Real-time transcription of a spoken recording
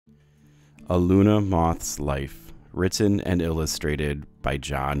A Luna Moth's Life, written and illustrated by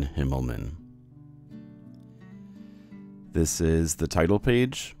John Himmelman. This is the title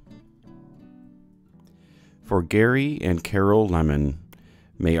page. For Gary and Carol Lemon,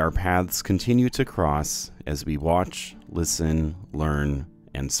 may our paths continue to cross as we watch, listen, learn,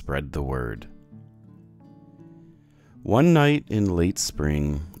 and spread the word. One night in late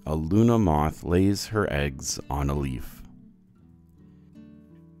spring, a Luna moth lays her eggs on a leaf.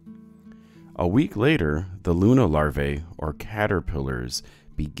 A week later, the Luna larvae, or caterpillars,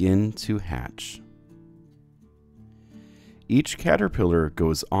 begin to hatch. Each caterpillar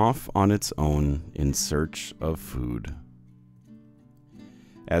goes off on its own in search of food.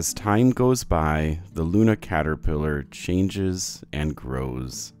 As time goes by, the Luna caterpillar changes and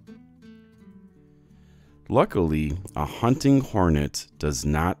grows. Luckily, a hunting hornet does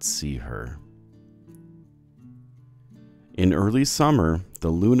not see her. In early summer, the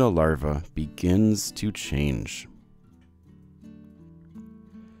Luna larva begins to change.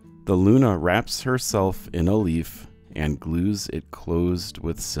 The Luna wraps herself in a leaf and glues it closed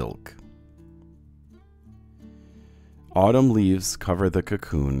with silk. Autumn leaves cover the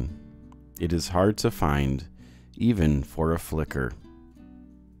cocoon. It is hard to find, even for a flicker.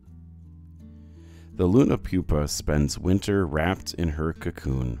 The Luna pupa spends winter wrapped in her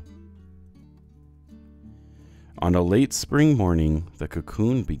cocoon. On a late spring morning, the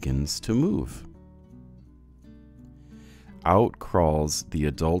cocoon begins to move. Out crawls the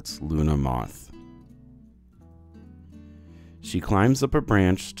adult Luna moth. She climbs up a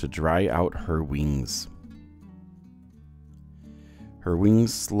branch to dry out her wings. Her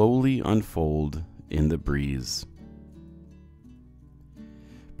wings slowly unfold in the breeze.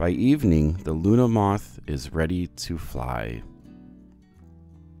 By evening, the Luna moth is ready to fly.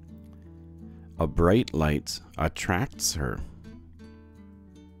 A bright light attracts her.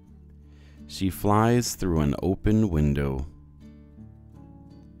 She flies through an open window.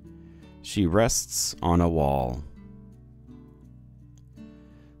 She rests on a wall.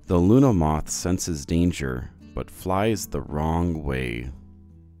 The Luna moth senses danger, but flies the wrong way.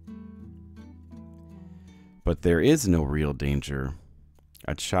 But there is no real danger.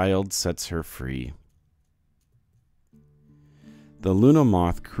 A child sets her free. The Luna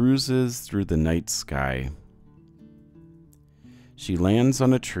moth cruises through the night sky. She lands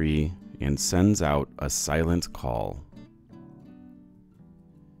on a tree and sends out a silent call.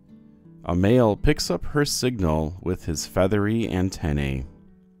 A male picks up her signal with his feathery antennae.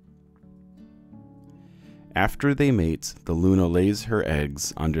 After they mate, the Luna lays her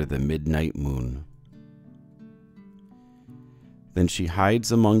eggs under the midnight moon. Then she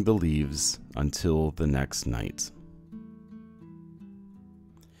hides among the leaves until the next night.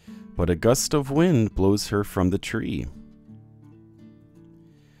 But a gust of wind blows her from the tree.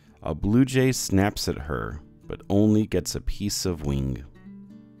 A blue jay snaps at her, but only gets a piece of wing.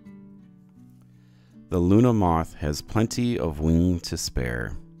 The Luna moth has plenty of wing to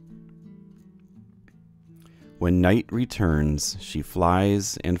spare. When night returns, she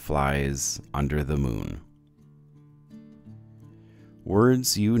flies and flies under the moon.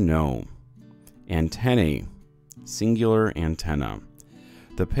 Words you know. Antennae, singular antenna.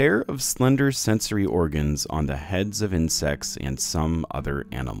 The pair of slender sensory organs on the heads of insects and some other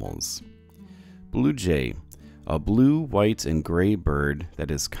animals. Blue jay, a blue, white, and gray bird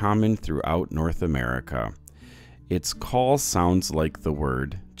that is common throughout North America. Its call sounds like the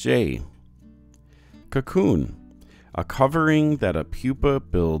word jay. Cocoon, a covering that a pupa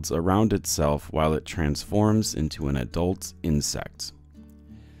builds around itself while it transforms into an adult insect.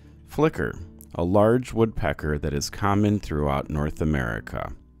 Flicker, a large woodpecker that is common throughout North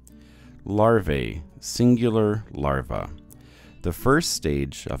America. Larvae, singular larva, the first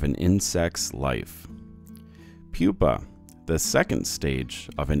stage of an insect's life. Pupa, the second stage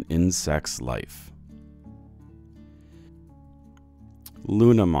of an insect's life.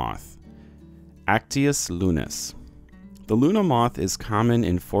 Luna moth, Actius lunus. The Luna moth is common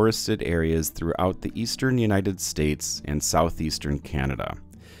in forested areas throughout the eastern United States and southeastern Canada.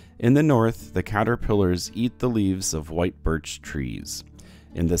 In the north, the caterpillars eat the leaves of white birch trees.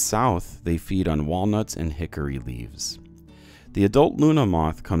 In the south, they feed on walnut and hickory leaves. The adult Luna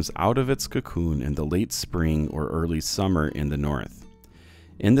moth comes out of its cocoon in the late spring or early summer in the north.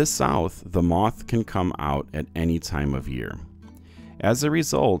 In the south, the moth can come out at any time of year. As a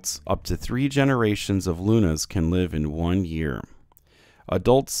result, up to 3 generations of Lunas can live in 1 year.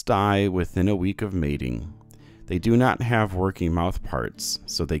 Adults die within a week of mating. They do not have working mouth parts,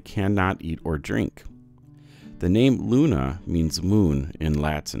 so they cannot eat or drink. The name Luna means moon in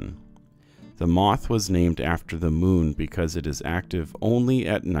Latin. The moth was named after the moon because it is active only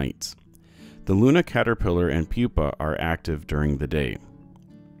at night. The Luna caterpillar and pupa are active during the day.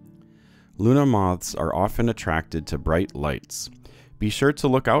 Luna moths are often attracted to bright lights. Be sure to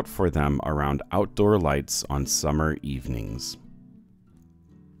look out for them around outdoor lights on summer evenings.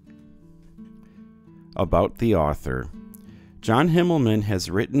 About the author. John Himmelman has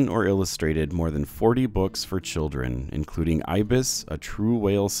written or illustrated more than 40 books for children, including Ibis, A True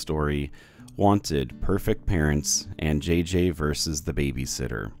Whale Story, Wanted, Perfect Parents, and JJ vs. the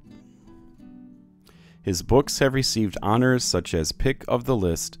Babysitter. His books have received honors such as Pick of the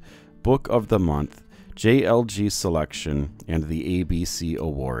List, Book of the Month, JLG Selection, and the ABC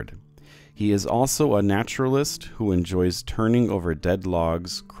Award. He is also a naturalist who enjoys turning over dead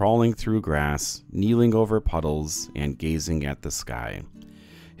logs, crawling through grass, kneeling over puddles, and gazing at the sky.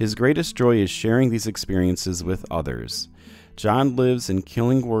 His greatest joy is sharing these experiences with others. John lives in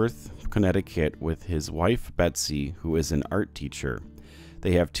Killingworth, Connecticut, with his wife Betsy, who is an art teacher.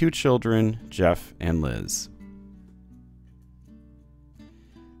 They have 2 children, Jeff and Liz.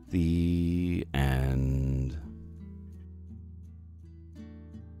 The